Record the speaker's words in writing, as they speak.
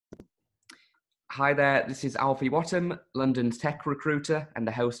Hi there, this is Alfie Whattam, London's tech recruiter and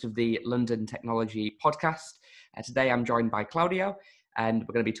the host of the London Technology Podcast. Today I'm joined by Claudio and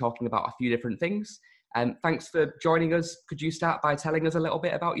we're going to be talking about a few different things. Thanks for joining us. Could you start by telling us a little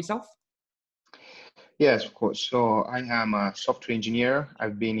bit about yourself? Yes, of course. So I am a software engineer.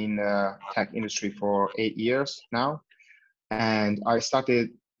 I've been in the tech industry for 8 years now. And I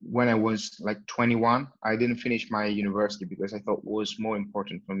started when I was like 21. I didn't finish my university because I thought it was more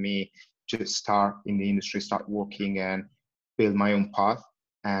important for me to start in the industry, start working and build my own path.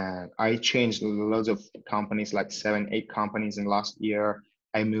 And I changed loads of companies, like 7, 8 companies in last year.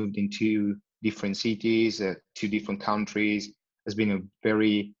 I moved into different cities, 2 different countries. It's been a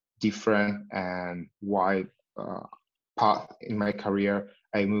very different and wide path in my career.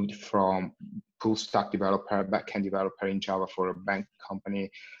 I moved from full stack developer, backend developer in Java for a bank company.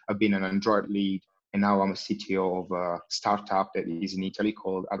 I've been an Android lead, and now I'm a CTO of a startup that is in Italy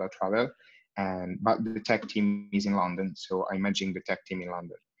called Ada Travel. But the tech team is in London, so I'm managing the tech team in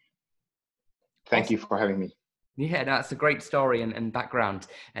London. Thank you for having me. Yeah, that's a great story and background,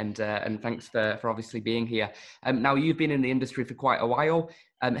 and thanks for obviously being here. Now you've been in the industry for quite a while.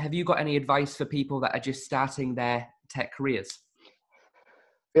 Have you got any advice for people that are just starting their tech careers?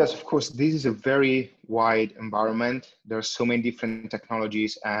 Yes, of course. This is a very wide environment. There are so many different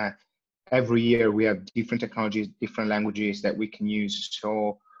technologies. Every year we have different technologies, different languages that we can use.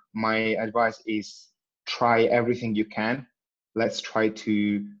 So my advice is try everything you can. Let's try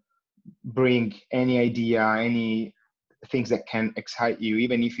to bring any idea, any things that can excite you,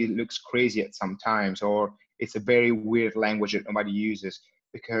 even if it looks crazy at some times, or it's a very weird language that nobody uses,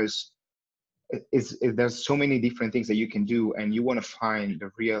 because there's so many different things that you can do, and you want to find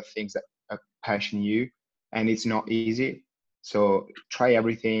the real things that passion you, and it's not easy. So try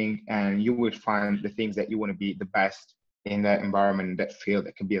everything, and you will find the things that you want to be the best in that environment, in that field.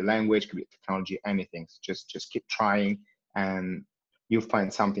 That can be a language, could be technology, anything. So just keep trying, and you'll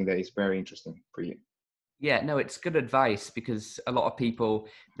find something that is very interesting for you. Yeah, no, it's good advice because a lot of people,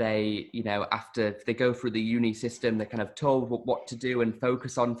 after they go through the uni system, they're kind of told what to do and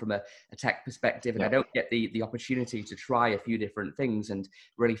focus on from a tech perspective. And they don't get the opportunity to try a few different things and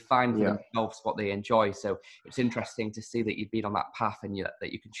really find for themselves what they enjoy. So it's interesting to see that you've been on that path and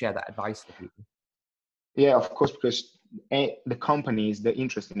that you can share that advice with people. Yeah, of course, because the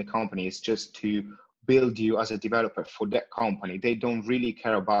interest in the company is just to build you as a developer for that company. They don't really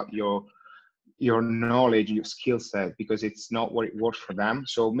care about your knowledge, your skill set, because it's not what it works for them.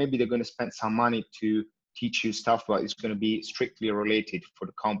 So maybe they're going to spend some money to teach you stuff, but it's going to be strictly related for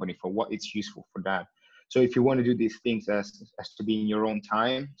the company, for what it's useful for them. So if you want to do these things as to be in your own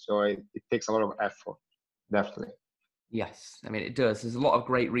time, so it takes a lot of effort, definitely. Yes, I mean, it does. There's a lot of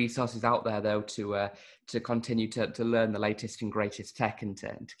great resources out there, though, to continue to learn the latest and greatest tech and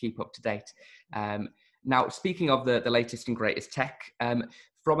to keep up to date. Now, speaking of the latest and greatest tech,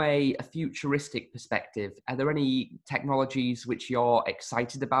 from a futuristic perspective, are there any technologies which you're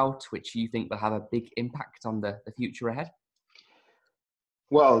excited about, which you think will have a big impact on the future ahead?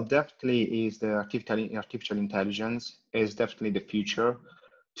 Well, definitely is the artificial intelligence is definitely the future.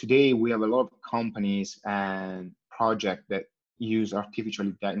 Today, we have a lot of companies and projects that use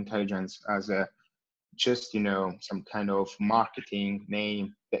artificial intelligence as a just some kind of marketing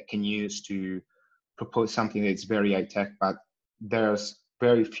name that can use to propose something that's very high tech, but there's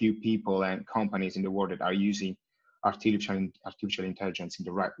very few people and companies in the world that are using artificial intelligence in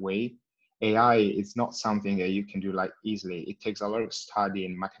the right way. AI is not something that you can do like easily. It takes a lot of study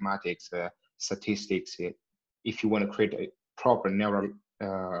in mathematics, statistics. If you want to create a proper neural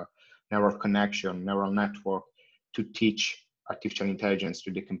connection, neural network to teach artificial intelligence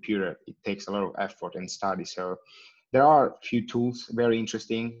to the computer, it takes a lot of effort and study. So there are a few tools very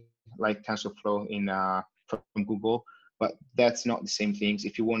interesting, like TensorFlow from Google, but that's not the same things.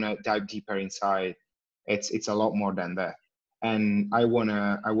 If you want to dive deeper inside, it's a lot more than that. And I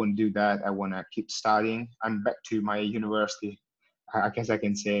wanna do that. I wanna keep studying. I'm back to my university, I guess I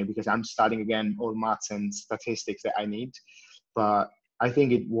can say, because I'm studying again all maths and statistics that I need. But I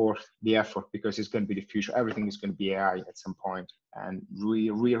think it's worth the effort because it's going to be the future. Everything is going to be AI at some point, and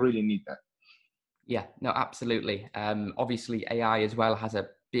we really need that. Yeah, no, absolutely. Obviously, AI as well has a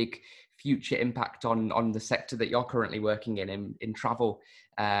big future impact on the sector that you're currently working in travel,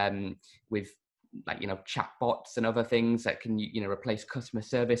 with chatbots and other things that can replace customer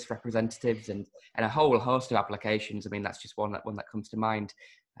service representatives and a whole host of applications. I mean, that's just one that comes to mind,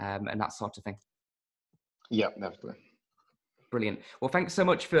 and that sort of thing. Yeah, definitely. Brilliant. Well, thanks so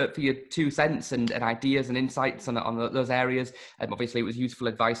much for your 2 cents and ideas and insights on those areas. Obviously, it was useful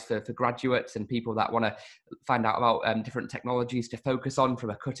advice for graduates and people that want to find out about different technologies to focus on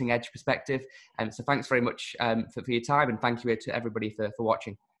from a cutting edge perspective. So thanks very much for your time, and thank you to everybody for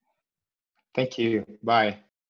watching. Thank you. Bye.